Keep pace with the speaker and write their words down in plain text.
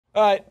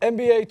All right,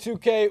 NBA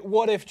 2K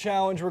What If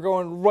Challenge. We're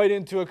going right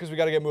into it because we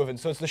got to get moving.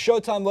 So it's the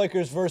Showtime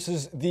Lakers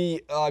versus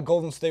the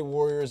Golden State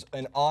Warriors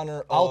in honor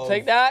of... I'll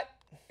take that.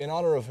 In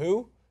honor of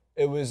who?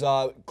 It was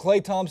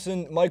Klay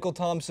Thompson, Mychal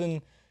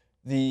Thompson,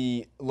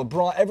 the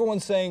LeBron.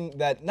 Everyone's saying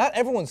that... Not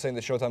everyone's saying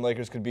the Showtime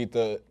Lakers could beat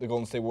the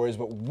Golden State Warriors,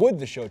 but would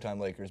the Showtime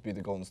Lakers beat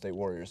the Golden State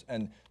Warriors?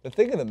 And the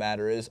thing of the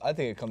matter is, I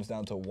think it comes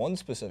down to one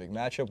specific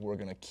matchup. We're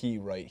going to key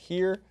right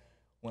here.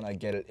 When I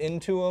get it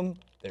into him,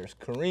 there's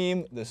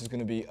Kareem. This is going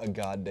to be a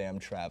goddamn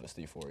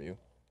travesty for you.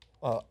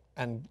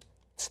 And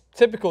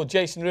typical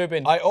Jason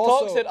Rubin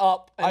talks it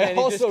up, and then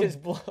he just gets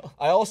blown.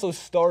 I also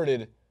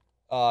started,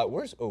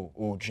 where's,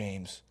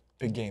 James.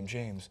 Big game,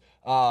 James.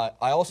 I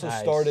also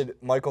started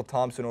Mychal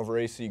Thompson over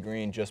AC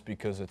Green just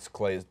because it's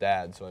Klay's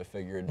dad, so I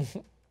figured,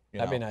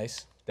 That'd be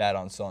nice. Dad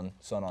on son,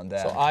 son on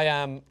dad. So I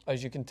am,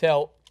 as you can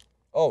tell,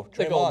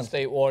 the Golden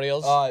State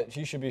Warriors.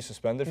 He should be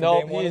suspended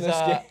for game one in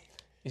this game.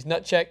 His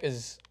nut check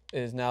is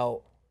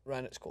now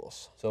ran its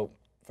course. So,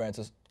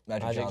 Francis,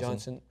 Magic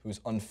Johnson, who's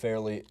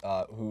unfairly,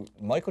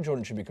 Michael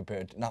Jordan should be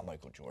compared to, not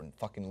Michael Jordan,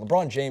 fucking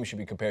LeBron James should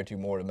be compared to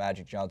more to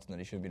Magic Johnson than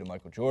he should be to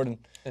Michael Jordan.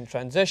 In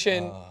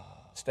transition,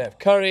 Steph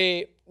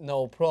Curry,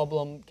 no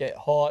problem, get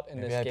hot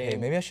in this game.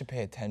 Maybe I should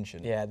pay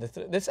attention. Yeah,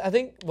 I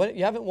think,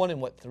 you haven't won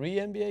in, what, 3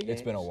 NBA games?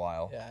 It's been a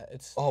while. Yeah,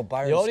 it's... Oh,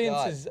 Byron The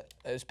audience Scott.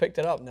 has picked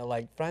it up, and they're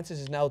like, Francis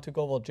has now took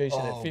over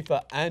Jason at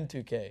FIFA and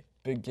 2K.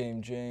 Big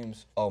game,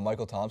 James. Oh,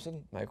 Mychal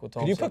Thompson? Mychal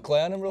Thompson. Could you put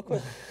Klay on him real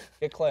quick?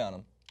 Get Klay on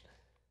him.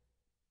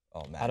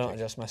 Oh, Magic. I don't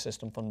adjust my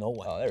system for no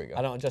one. Oh, there we go.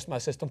 I don't adjust my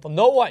system for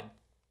no one.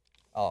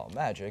 Oh,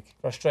 Magic.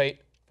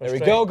 Frustrate. There we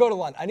go. Go to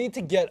line. I need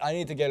to get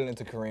it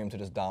into Kareem to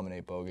just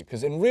dominate Bogut.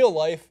 Because in real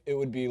life, it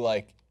would be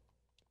like,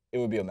 it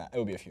would be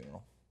a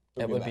funeral.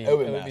 It would be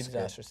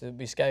disastrous. It would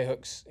be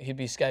skyhooks. He'd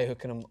be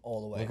skyhooking them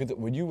all the way.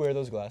 Would you wear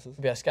those glasses?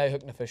 He'd be a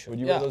skyhooking official. Would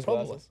you wear those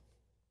probably. glasses?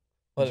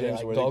 What are they,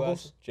 like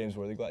goggles? James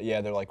Worthy glasses.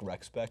 Yeah, they're like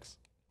rec specs.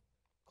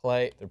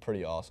 Klay. They're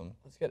pretty awesome.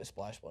 Let's get the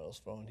splash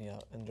bottles thrown here.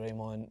 And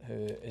Draymond,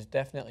 who is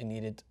definitely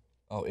needed.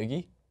 Oh,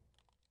 Iggy?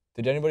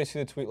 Did anybody see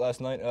the tweet last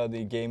night?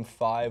 The Game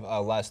 5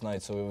 last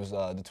night. So it was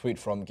the tweet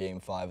from Game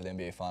 5 of the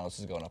NBA Finals.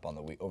 This is going up on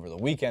over the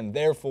weekend.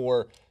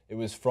 Therefore, it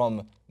was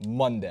from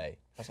Monday.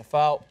 That's a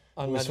foul.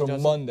 It was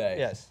from Monday.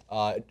 Yes.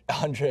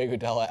 Andre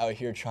Iguodala out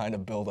here trying to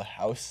build a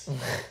house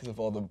because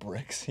of all the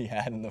bricks he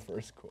had in the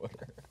first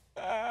quarter.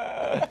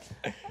 I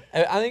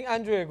think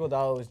Andre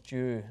Iguodala was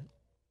due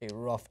a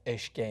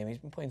rough-ish game. He's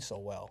been playing so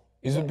well.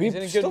 He's in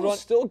a good run.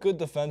 Still good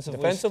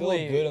defensively. Still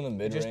good in the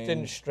mid-range. Just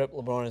didn't strip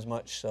LeBron as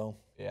much, so.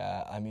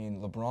 Yeah, I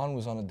mean, LeBron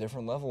was on a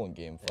different level in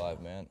Game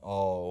 5, man.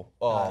 Oh,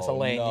 it's a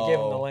lane. No. You gave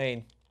him the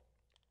lane.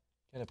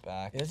 Get it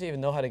back. He doesn't even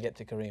know how to get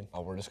to Kareem.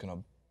 Oh, we're just going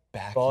to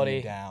back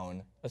you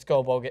down. Let's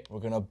go, Bogut. We're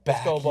going to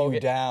back you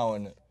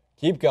down.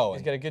 Keep going.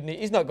 He's got a good knee.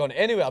 He's not going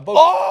anywhere. Bogut.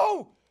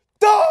 Oh!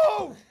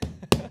 No!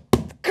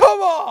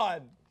 Come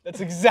on! That's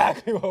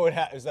exactly what would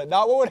happen. Is that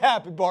not what would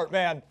happen, Bart,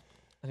 man?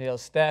 And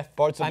here's Steph.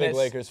 Bart's a big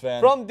Lakers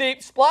fan. From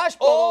deep, splash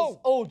balls.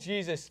 Oh,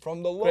 Jesus.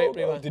 From the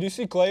logo. Did you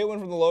see Klay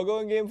went from the logo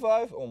in Game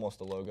 5? Almost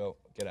the logo.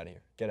 Get out of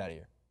here. Get out of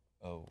here.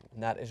 Oh.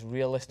 And that is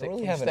realistic from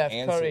Steph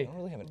Curry. I don't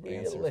really have an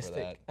answer for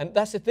that. And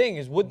that's the thing,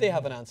 is would they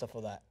have an answer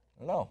for that?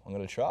 I don't know. I'm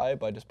going to try it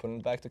by just putting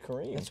it back to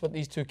Kareem. That's what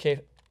these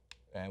 2K...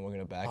 And we're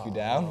going to back you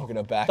down. We're going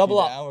to back you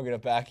down. We're going to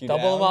back you down.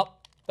 Double them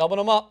up. Double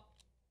them up.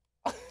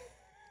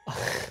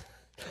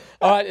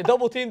 All right, the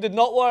double team did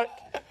not work.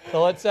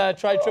 So let's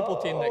try triple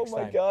team next time.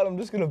 Oh my God, I'm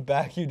just going to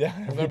back you down.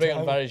 I'm going to bring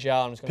on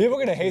Varejao. People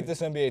are going to hate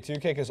this NBA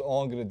 2K because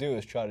all I'm going to do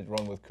is try to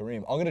run with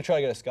Kareem. I'm going to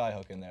try to get a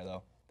skyhook in there,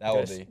 though. That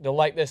will be. They'll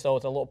like this, though.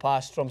 It's a little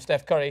pass from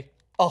Steph Curry.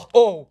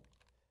 Oh.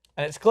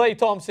 And it's Klay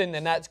Thompson,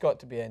 and that's got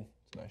to be in.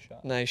 Nice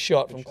shot. Nice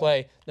shot from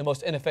Klay. The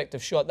most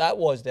ineffective shot that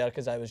was there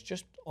because I was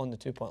just on the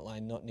 2-point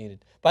line, not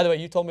needed. By the way,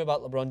 you told me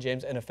about LeBron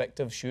James'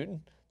 ineffective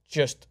shooting.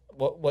 Just,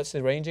 what's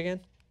the range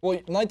again? Well,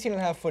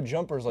 19.5-foot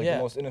jumper is like the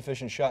most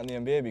inefficient shot in the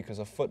NBA because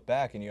a foot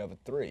back and you have a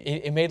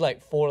 3. He made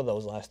like 4 of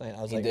those last night.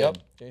 I was like, yep,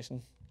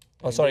 Jason.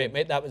 Oh, sorry,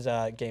 that was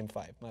Game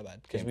 5. My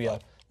bad. Because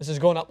this is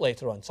going up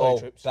later on. Sorry,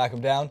 troops. Back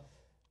him down.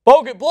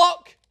 Bogut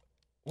block.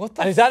 What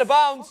the? And he's out of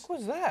bounds. What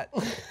was that?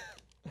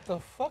 What the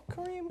fuck,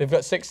 Kareem? They've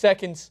got 6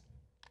 seconds.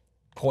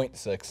 0.6.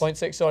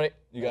 0.6, sorry.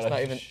 You got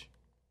not even.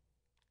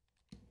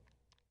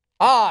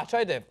 I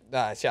tried to.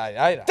 All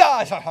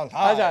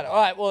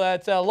right, well,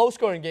 that's a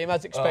low-scoring game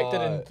as expected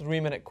in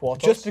 3-minute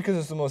quarters. Just because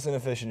it's the most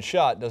inefficient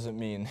shot doesn't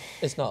mean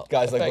it's not.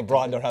 Guys like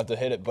LeBron don't have to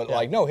hit it. But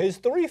like, no, his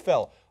 3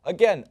 fell.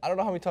 Again, I don't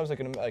know how many times I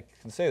can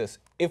say this.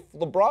 If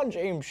LeBron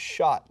James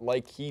shot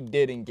like he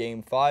did in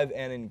Game 5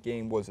 and in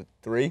Game, was it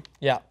 3?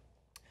 Yeah.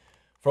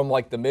 From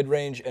like the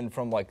mid-range and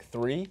from like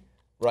 3,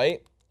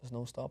 right? There's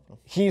no stopping him.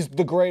 He's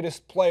the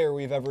greatest player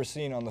we've ever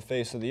seen on the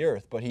face of the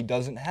earth, but he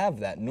doesn't have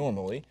that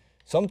normally.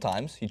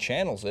 Sometimes he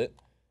channels it.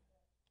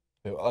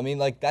 I mean,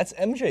 like, that's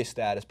MJ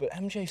status, but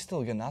MJ's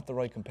still, again, not the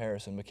right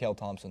comparison. Mychal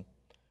Thompson.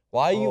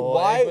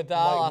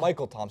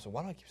 Mychal Thompson.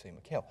 Why do I keep saying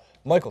Mychal?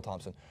 Mychal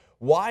Thompson.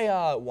 Why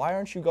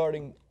aren't you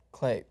guarding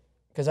Klay?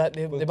 Because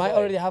they might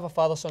already have a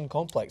father-son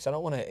complex. I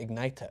don't want to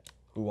ignite it.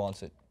 Who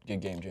wants it?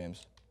 Good game,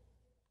 James.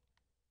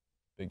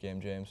 Big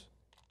game, James.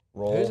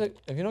 Roll.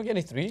 Have you not got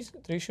any threes?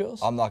 Three shooters?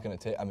 I'm not gonna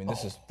take. I mean,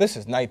 this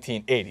is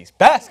 1980s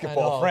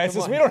basketball, I know,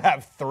 Francis. come We on. don't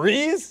have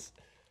threes.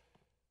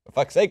 For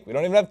fuck's sake, we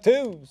don't even have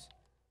twos.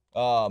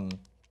 Oh,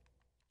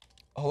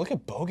 look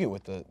at Bogut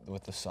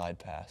with the side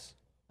pass.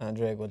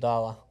 Andre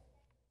Iguodala.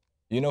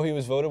 You know he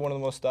was voted one of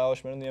the most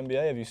stylish men in the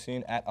NBA. Have you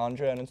seen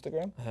 @Andre on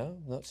Instagram? I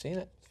have not seen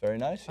it. It's very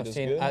nice. He I've does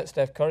seen good.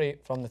 Steph Curry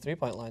from the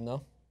three-point line,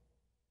 though.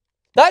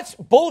 That's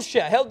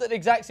bullshit. I held it the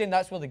exact same.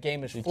 That's where the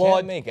game is You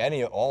flawed. can't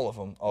make all of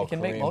them. Oh, You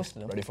can make Kareem. most of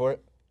them. Ready for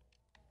it?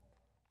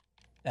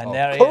 And Oh,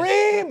 there he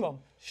Kareem!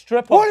 is.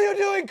 Strip him. What are you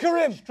doing,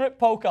 Kareem? Strip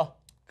poker.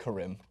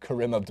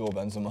 Kareem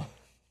Abdul-Benzema.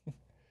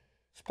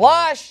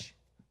 Splash!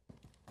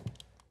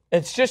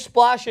 It's just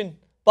splashing.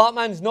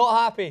 Bartman's not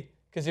happy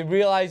because he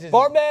realizes.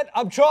 Bartman,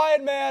 I'm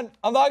trying, man.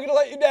 I'm not gonna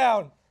let you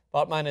down.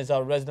 Bartman is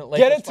our resident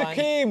Lakers Get it to fan,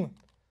 Keem.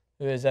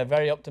 who is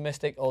very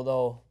optimistic,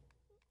 although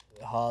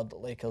hard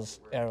Lakers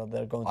era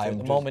they're going through at the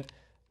just- moment.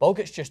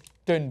 Bogut's just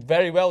doing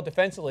very well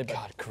defensively, but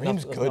God,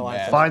 Kareem's there's good, no man.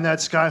 answer. Find that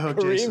skyhook,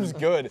 Jason. Kareem's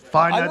good.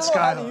 Find I that don't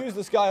know how to skyhook. use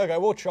the skyhook. I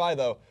will try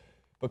though.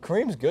 But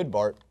Kareem's good,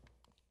 Bart.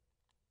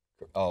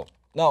 Oh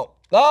no,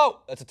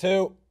 that's a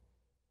two.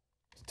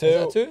 It's a two. Is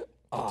that a two? It's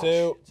Oh, a two.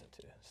 shit, it's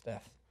a two.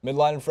 Steph.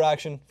 Midline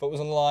infraction. Foot was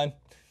on the line.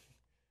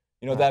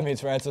 You know what that means,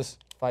 Francis?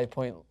 5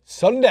 point.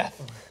 Sudden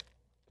death.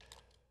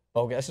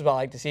 Okay, this is what I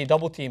like to see.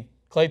 Double team.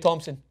 Klay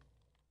Thompson.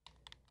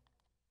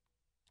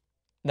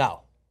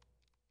 Now.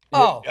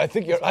 Oh, I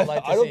think you're. that's what I'd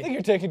like to I don't see. think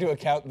you're taking into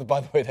account,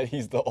 by the way, that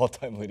he's the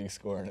all-time leading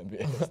scorer in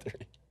NBA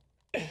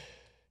history.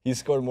 He's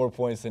scored more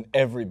points than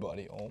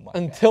everybody. Oh my God.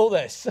 Until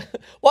this.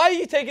 Why are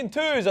you taking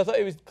twos? I thought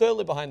he was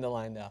clearly behind the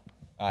line there.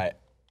 All right,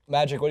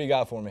 Magic, what do you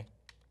got for me?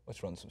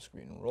 Let's run some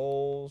screen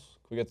rolls.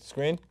 Can we get the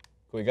screen?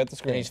 Can we get the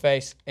screen? In his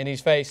face. In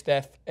his face,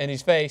 Steph. In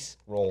his face.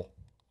 Roll.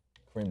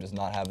 Kareem does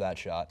not have that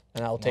shot.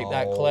 And I'll take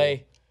that, No.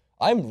 Klay.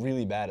 I'm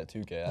really bad at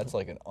 2K. That's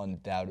like an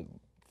undoubted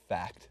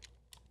fact.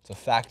 It's a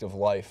fact of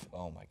life.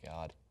 Oh my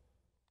God.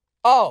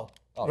 Oh.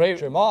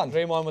 Draymond.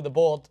 Draymond with the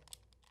board.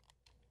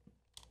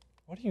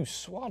 What are you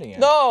swatting at?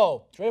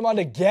 No. Draymond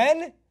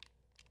again?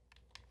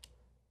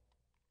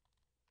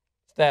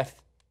 Steph.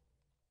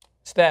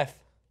 Steph.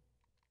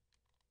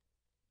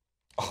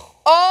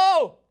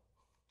 Oh.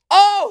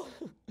 Oh.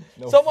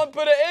 No. Someone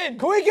put it in.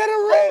 Can we get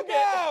a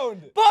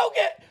rebound?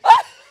 Bogut!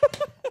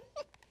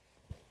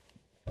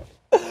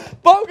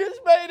 Bogut's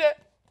made it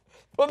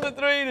from the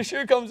three. The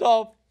shoe comes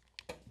off.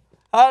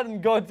 How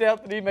in God's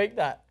help did he make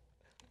that?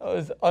 That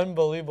was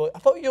unbelievable. I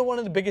thought you were one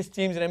of the biggest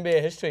teams in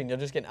NBA history, and you're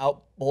just getting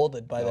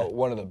outboarded by No, that.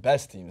 one of the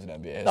best teams in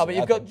NBA history. No, but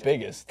you've not got the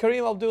biggest.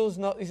 Kareem Abdul's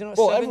not. He's not.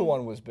 Well, seven.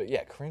 everyone was big.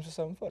 Yeah, Kareem's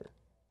a 7-footer.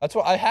 That's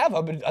what I have.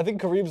 I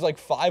think Kareem's like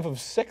 5 of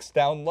 6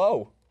 down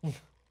low.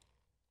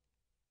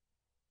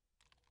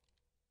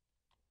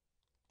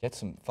 Get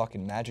some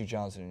fucking Magic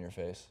Johnson in your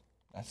face.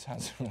 That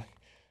sounds really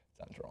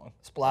sounds wrong.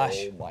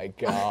 Splash. Oh my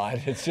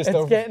God! It's just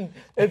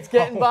It's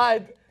getting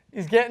bad.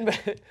 He's getting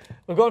bad.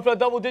 We're going for a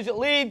double-digit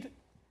lead.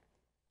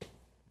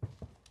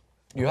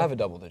 You have a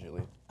double-digit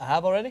lead. I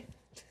have already.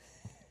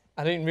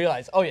 I didn't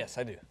realize. Oh yes,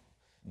 I do.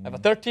 I have a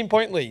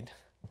 13-point lead.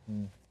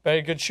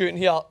 Very good shooting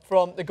here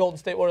from the Golden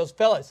State Warriors,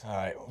 fellas. All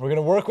right, we're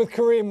gonna work with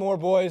Kareem more,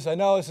 boys. I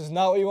know this is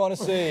not what you want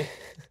to see.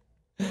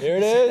 Here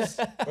it is.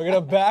 We're gonna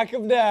back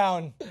him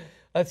down.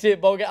 Let's see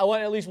it, Bogut. I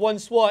want at least one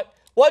swat.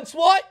 One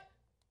swat.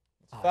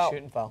 Foul.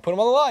 Shooting foul. Put him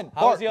on the line.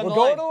 How Bart, is he on we're the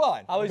going line? to the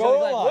line. How We're is he on going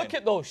the to the line? line. Look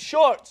at those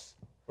shorts.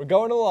 We're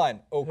going to the line.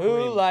 Oh, Who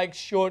Kareem. likes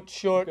short Good.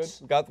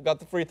 shorts? Got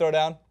the free throw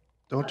down.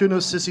 Don't do no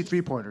sissy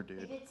three-pointer,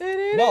 dude.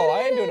 No,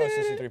 I ain't doing no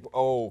sissy 3.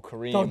 Oh,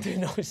 Kareem. Don't do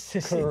no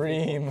sissy.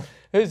 Kareem.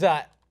 Who's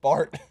that?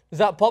 Bart. Is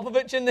that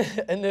Popovich in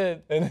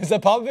the And is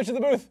that Popovich in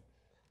the booth?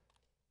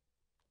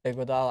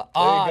 Iguodala? There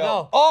Ah, you go.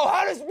 no. Oh,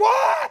 how does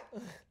what?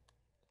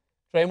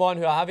 Draymond,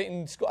 who I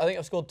haven't, I think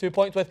I've scored 2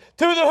 points with.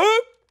 To the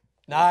hoop.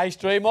 Nice,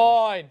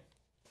 Draymond.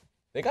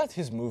 They got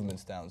his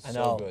movements down so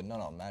know. good.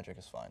 No, Magic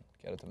is fine.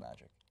 Get it to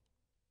Magic.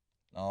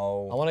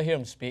 No. I want to hear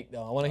him speak,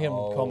 though. I want to hear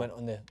No. him comment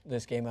on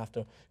this game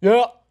after.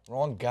 Yeah,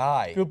 Wrong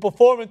guy. good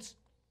performance.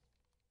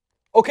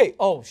 Okay.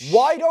 Oh,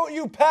 why don't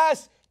you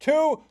pass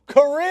to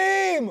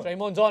Kareem?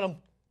 Draymond's on him.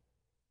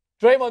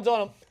 Draymond's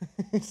on him.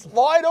 He's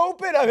wide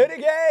open. I'm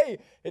hitting A.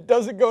 It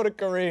doesn't go to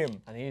Kareem.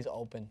 And he's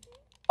open.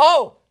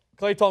 Oh!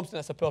 Klay Thompson,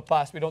 that's a poor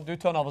pass. We don't do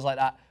turnovers like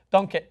that.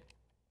 Dunk it.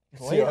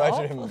 See,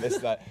 imagine him miss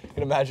that. You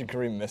can imagine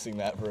Kareem missing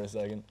that for a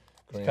second.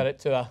 Kareem Cut it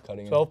to a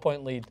cutting in.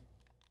 12-point lead.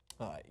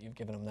 All right, you've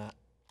given him that.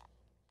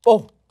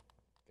 Oh!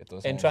 Get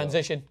those In hands up.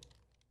 transition.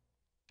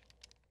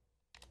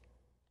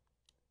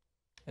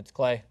 It's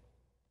Klay.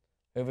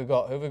 Who have we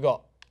got? Who have we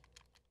got?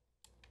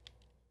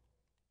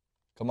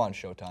 Come on,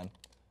 Showtime.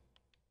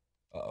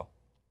 Uh-oh.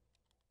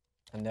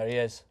 And there he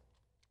is.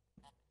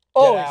 Get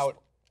Oh,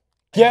 out.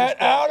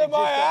 Get out of my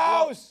just got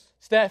blocked. house.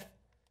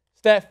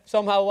 Steph,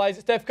 somehow, why is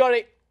it Steph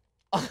Curry?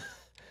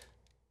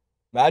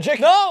 Magic?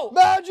 No!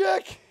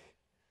 Magic!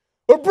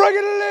 We're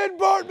bringing it in,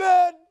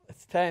 Bartman!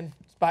 It's 10.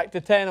 It's back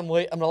to 10. I'm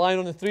relying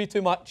on the 3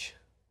 too much.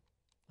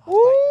 Oh, it's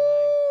back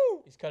to 9.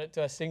 Woo! He's cut it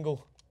to a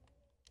single.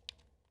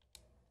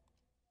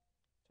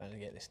 Trying to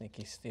get the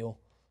sneaky steal.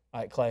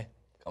 All right, Klay.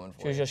 Coming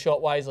for Choose you. your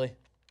shot wisely.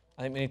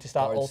 I think we need to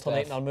start Guard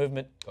alternating Steph. our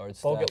movement. Guard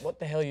Bogut, Steph. what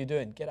the hell are you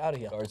doing? Get out of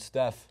here. Guard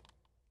Steph.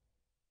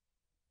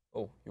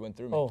 Oh, you went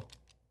through me. Oh.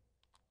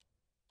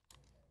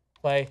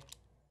 Play.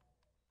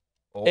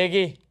 Oh.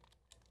 Iggy.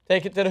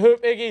 Take it to the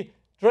hoop, Iggy.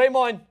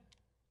 Draymond.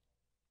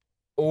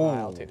 Oh.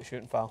 I'll take the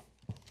shooting foul.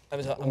 That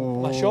was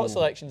my shot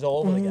selection's all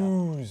over the gap.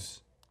 Ooze.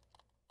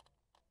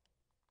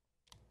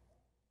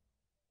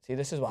 See,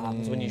 this is what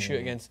happens when you shoot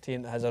against a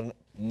team that has a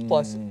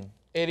plus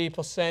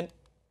 80%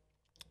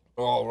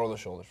 Oh, roll the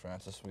shoulders,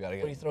 Francis. We got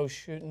to free get. throw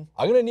shooting.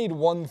 I'm going to need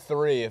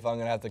 1-3 if I'm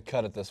going to have to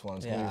cut at this one.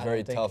 It's going to be I very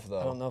don't think- tough, though.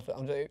 I don't know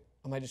if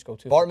I might just go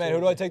 2 Bartman, who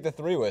do I take the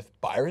 3 with?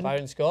 Byron?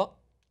 Byron Scott.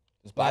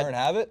 Does Byron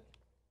have it?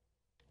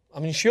 I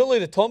mean, surely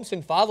the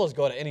Thompson father's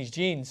got it in his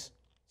genes.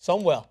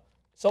 Somewhere.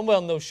 Somewhere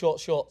in those short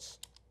shorts.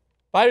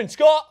 Byron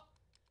Scott!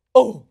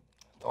 Oh!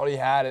 Thought he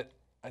had it.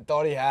 I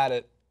thought he had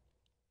it.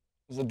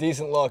 It was a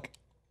decent look.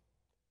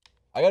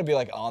 I got to be,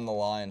 like, on the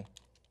line.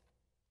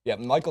 Yeah,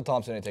 Mychal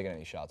Thompson ain't taking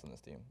any shots on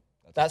this team.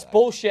 That's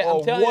bullshit.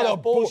 I'm telling you,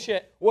 that's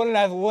bullshit. What an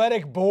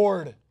athletic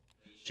board.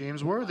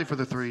 James Worthy for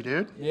the 3,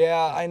 dude.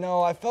 Yeah, I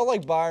know. I felt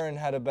like Byron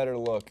had a better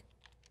look.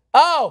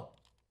 Oh!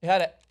 He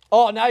had it.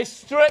 Oh, nice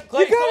strip.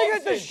 Klay You got to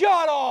Thompson. get the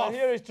shot off. And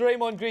here is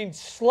Draymond Green.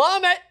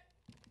 Slam it.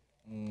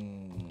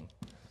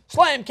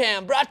 Slam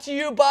Cam brought to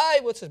you by,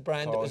 what's his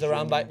brand that Carl was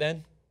around Jr. back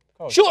then?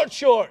 Carl Short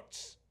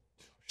shorts.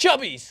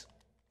 Chubbies.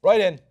 Right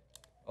in.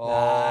 Oh,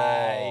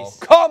 Nice.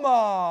 come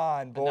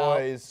on, Now,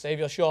 boys. save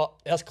your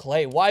shot. There's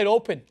Klay, wide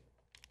open.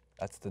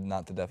 That's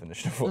not the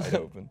definition of wide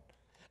open.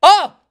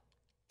 Ah!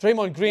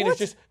 Draymond Green is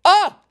just,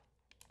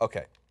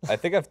 Okay, I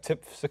think I've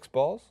tipped 6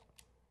 balls.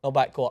 No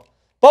backcourt.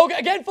 Bogut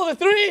again for the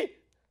 3.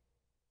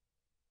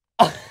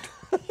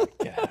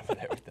 Get out of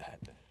there with that.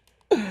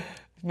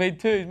 He's made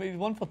 2. He's made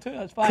 1 for 2.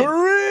 That's fine.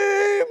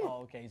 Kareem!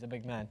 Oh, okay. He's a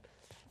big man.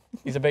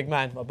 He's a big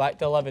man. We're back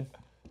to 11.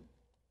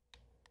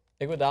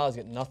 Iguodala's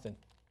got nothing.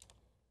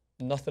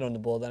 Nothing on the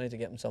board. I need to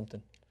get him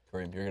something.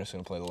 Kareem, you're just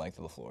going to play the length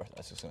of the floor.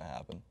 That's just going to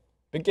happen.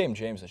 Big game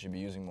James I should be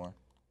using more.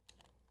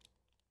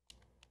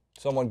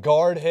 Someone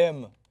guard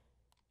him.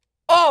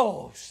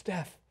 Oh,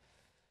 Steph.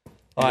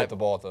 You get the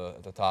ball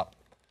at the top.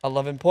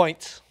 11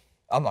 points.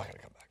 I'm not going to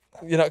come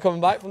back. You're not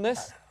coming back from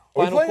this?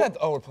 We're Final playing qu-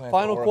 at we're playing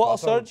final at the quarter I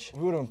thought surge?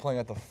 We would have been playing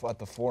at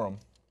the Forum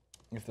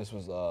if this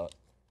was the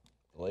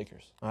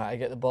Lakers. All right, I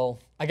get the ball.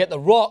 I get the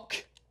rock.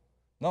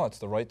 No, it's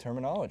the right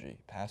terminology.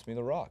 Pass me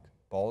the rock.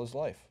 Ball is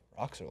life.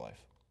 Rocks are life.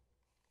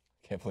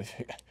 Can't believe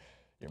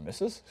your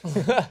misses?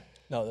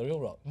 No, the real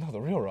rock. No,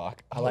 the real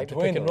rock. I like the Dwayne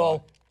pick and The roll.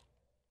 Rock.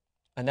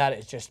 And that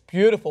is just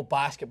beautiful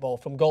basketball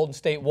from Golden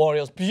State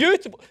Warriors.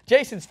 Beautiful.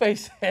 Jason's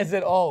face says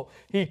it all.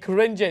 He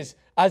cringes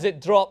as it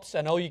drops,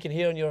 and all you can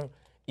hear in your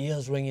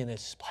ears ringing is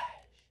splash,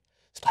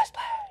 splash,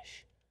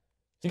 splash.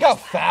 You got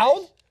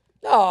fouled?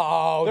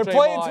 No, They're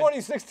playing Draymond.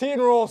 2016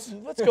 rules.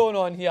 What's going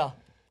on here?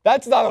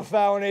 That's not a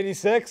foul in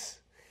 86.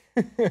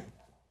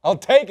 I'll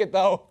take it,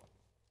 though.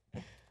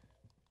 You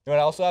know what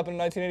else happened in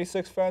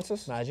 1986,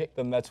 Francis? Magic.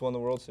 The Mets won the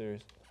World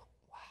Series.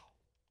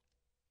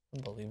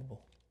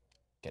 Unbelievable.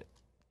 Get it.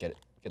 Get it.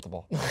 Get the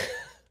ball.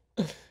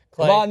 Klay.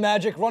 Come on,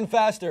 Magic. Run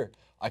faster.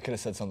 I could have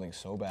said something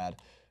so bad.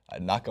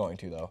 I'm not going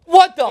to, though.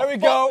 What the There we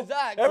fuck go. was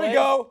that, There we Klay?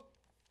 go.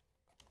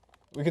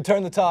 We could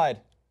turn the tide.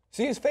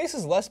 See, his face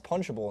is less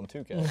punchable in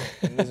 2K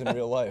than it is in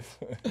real life.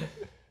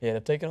 Yeah, they're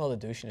taking all the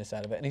douchiness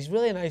out of it. And he's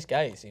really a nice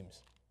guy, it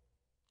seems.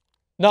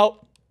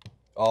 No.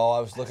 Oh, I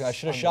was looking. I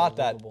should have shot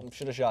that. Unbelievable.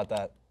 Should have shot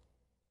that.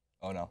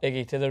 Oh, no.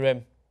 Iggy to the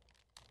rim.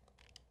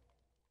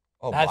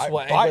 Oh, That's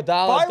what Iguodala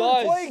Byron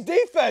does. playing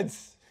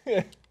defense.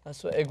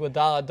 That's what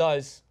Iguodala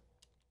does.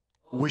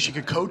 Wish he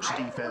could coach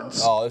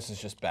defense. Oh, this is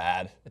just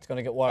bad. It's going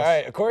to get worse. All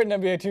right, according to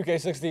NBA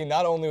 2K16,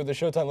 not only would the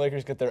Showtime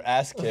Lakers get their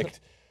ass kicked,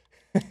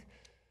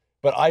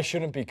 but I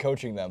shouldn't be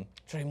coaching them.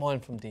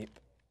 Draymond from deep.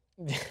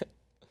 They're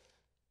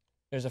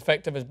as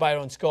effective as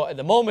Byron Scott at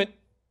the moment.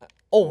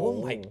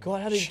 Oh my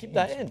God, how did you keep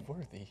that in?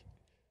 Worthy.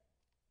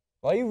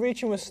 Why are you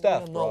reaching with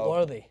Steph, I'm bro? not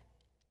worthy.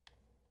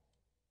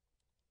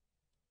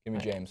 Give me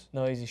James.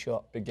 No easy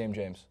shot. Big game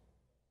James.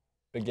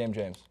 Big game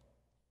James.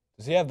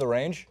 Does he have the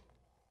range?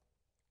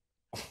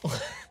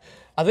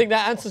 I think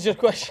that answers your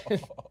question.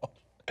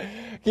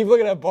 Keep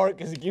looking at Bart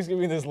because he keeps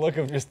giving me this look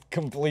of just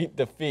complete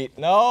defeat.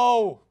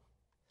 No!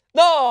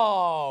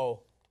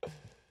 No!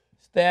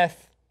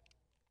 Steph.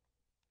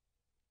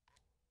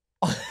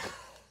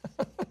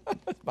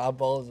 That's bad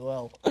ball as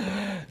well.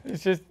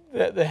 It's just,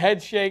 the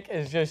head shake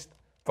is just.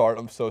 Bart,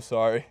 I'm so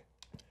sorry.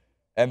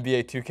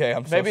 NBA 2K,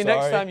 I'm so sorry. Maybe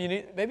next time you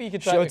need, maybe you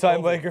could try Showtime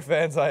McCollum. Laker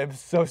fans, I am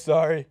so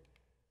sorry.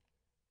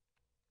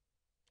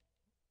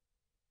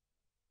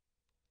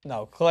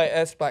 No, Klay,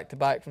 it's back to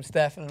back from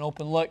Steph and an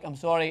open look. I'm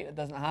sorry, it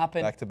doesn't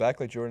happen. Back to back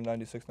like Jordan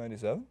 96,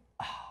 97.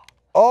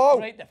 Oh!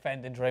 Great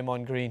defending,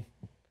 Draymond Green.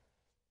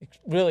 He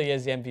really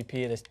is the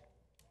MVP of this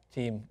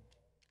team.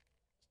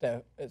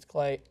 Steph, it's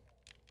Klay.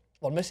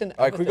 We're missing.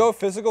 All right, can we go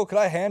physical? Could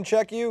I hand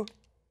check you?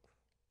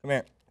 Come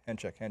here. Hand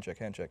check, hand check,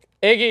 hand check.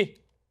 Iggy.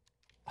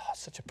 Oh,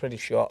 such a pretty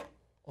shot.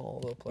 All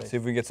over the place. See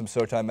if we can get some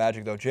Showtime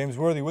magic, though. James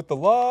Worthy with the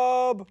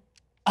lob.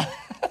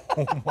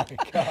 Oh, my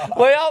God.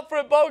 Way out for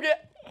it, Bogut.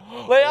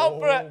 Lay out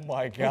for it. Oh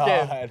my Look at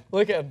him. God.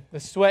 Look at him. The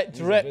sweat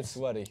He's a bit drips.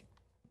 sweaty.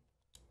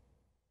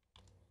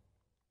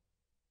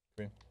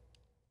 Kareem.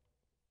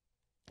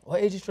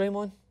 What age is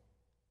Draymond?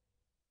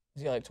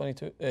 Is he like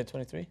 22,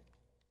 23?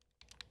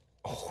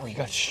 Oh, he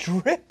got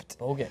stripped.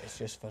 Bogut is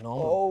just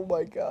phenomenal. Oh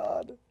my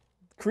God.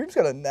 Kareem's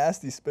got a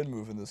nasty spin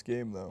move in this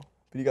game though,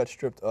 but he got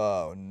stripped.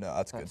 Oh no,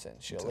 that's good. That's it,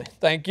 surely.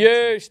 Thank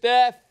you,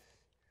 Steph.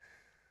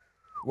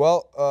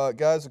 Well,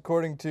 guys,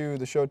 according to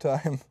the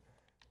Showtime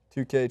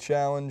 2K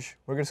challenge,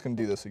 we're just gonna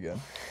do this again.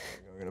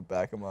 We're gonna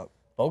back him up.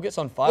 Bogut's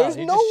on fire. There's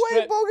He no just way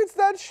stripped. Bogut's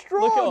that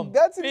strong. Look at him.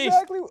 That's Beast.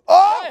 exactly.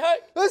 Oh,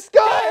 Skyhook.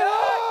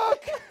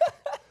 the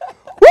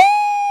skyhook!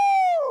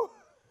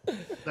 Woo!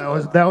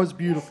 That was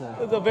beautiful.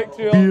 It's a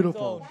victory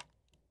Beautiful.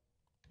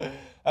 on its own.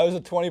 That was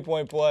a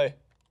 20-point play.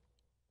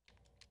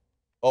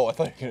 Oh, I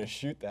thought you were gonna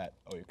shoot that.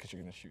 Oh, because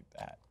you're gonna shoot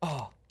that.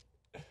 Oh.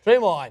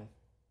 Draymond.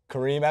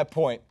 Kareem at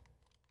point.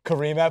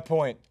 Kareem at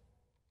point.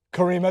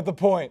 Kareem at the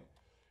point.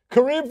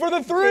 Kareem for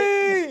the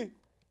three!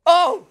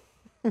 Oh!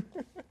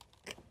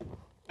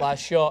 Last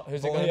shot.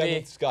 Who's it Only going to be?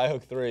 had the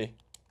skyhook three. There's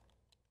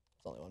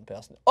only one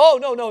person. Oh,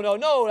 no, no, no,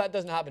 no. That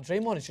doesn't happen.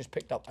 Draymond has just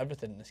picked up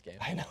everything in this game.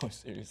 I know,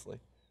 seriously.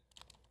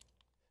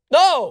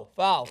 No!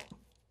 Foul.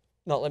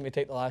 Not let me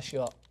take the last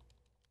shot.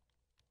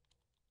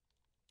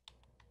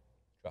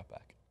 Drop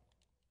back.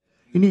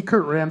 You need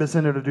Kurt Rambis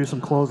in there to do some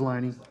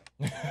clotheslining.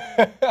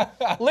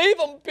 Leave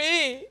him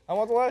be. I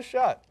want the last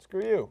shot.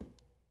 Screw you.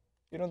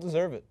 You don't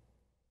deserve it.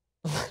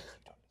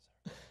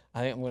 I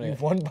think I'm going You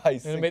to won by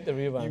make the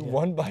rebound. You yeah.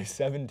 won by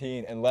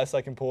 17, unless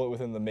I can pull it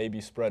within the maybe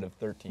spread of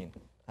 13.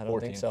 I don't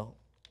 14. think so.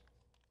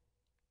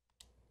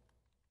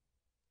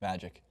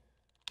 Magic.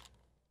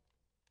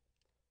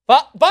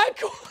 Back!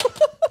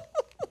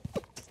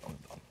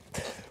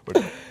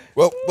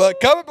 Well,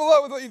 comment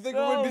below with what you think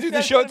No, would between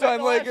the Steph's gonna Showtime make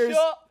the last Lakers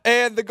shot.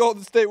 and the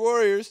Golden State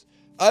Warriors.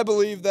 I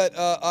believe that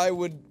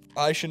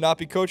I should not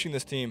be coaching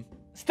this team.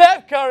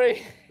 Steph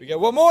Curry. We get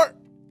one more.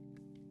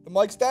 The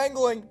mic's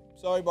dangling.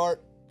 Sorry,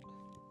 Bart.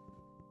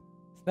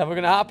 It's never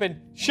going to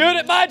happen. Shoot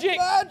it, Magic.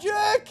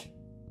 Magic!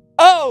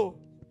 Oh!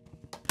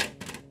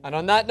 And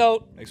on that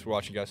note, Thanks for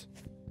watching, guys.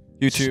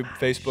 YouTube,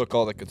 Facebook,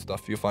 all that good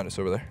stuff. You'll find us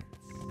over there.